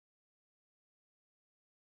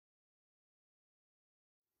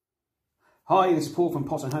Hi, this is Paul from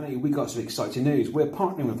Pot and Honey. We got some exciting news. We're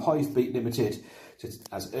partnering with Hivebeat Limited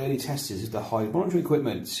as early testers of the Hive monitoring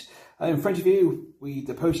equipment. In front of you,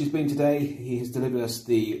 the post has been today. He has delivered us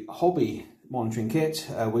the hobby monitoring kit.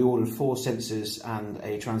 We ordered 4 sensors and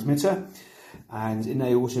a transmitter, and in there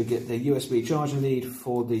you also get the USB charging lead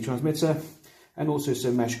for the transmitter and also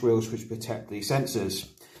some mesh grills which protect the sensors.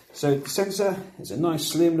 So the sensor is a nice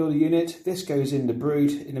slim little unit. This goes in the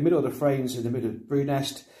brood, in the middle of the frames, in the middle of the brood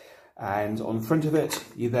nest, and on front of it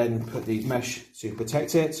you then put the mesh to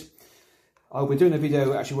protect it. I'll be doing a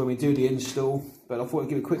video actually when we do the install, but I thought I'd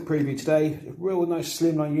give a quick preview today. A real nice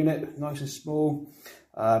slimline unit, nice and small.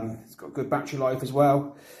 It's got good battery life as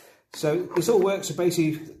well. So this all works. So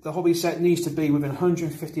basically the hobby set needs to be within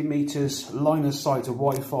 150 meters line of sight of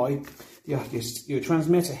Wi-Fi. Your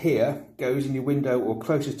transmitter here goes in your window or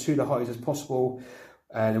closest to the hives as possible,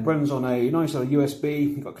 and it runs on a nice little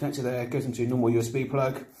USB. You've got connected there, it goes into a normal USB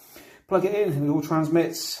plug. Plug it in and it all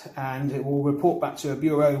transmits, and it will report back to a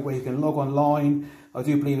bureau where you can log online. I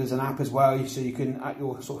do believe there's an app as well, so you can, at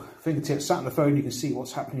your sort of fingertips, sat on the phone, you can see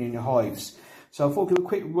what's happening in your hives. So I thought I'd give a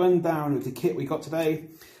quick rundown of the kit we got today.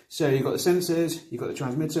 So you've got the sensors, you've got the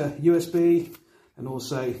transmitter, USB, and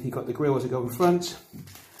also you've got the grills that go in front.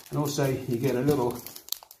 And also you get a little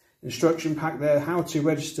instruction pack there, how to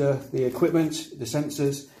register the equipment, the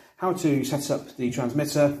sensors, how to set up the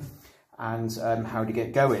transmitter, and how to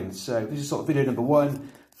get going. So this is sort of video number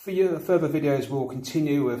 1. For your further videos, we'll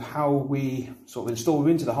continue with how we sort of install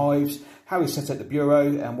them into the hives, how we set up the bureau,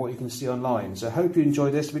 and what you can see online. So I hope you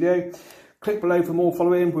enjoyed this video. Click below for more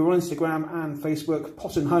following. We're on Instagram and Facebook,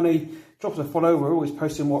 Pot and Honey. Drop us a follow. We're always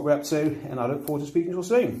posting what we're up to, and I look forward to speaking to you all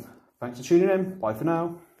soon. Thanks for tuning in. Bye for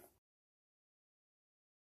now.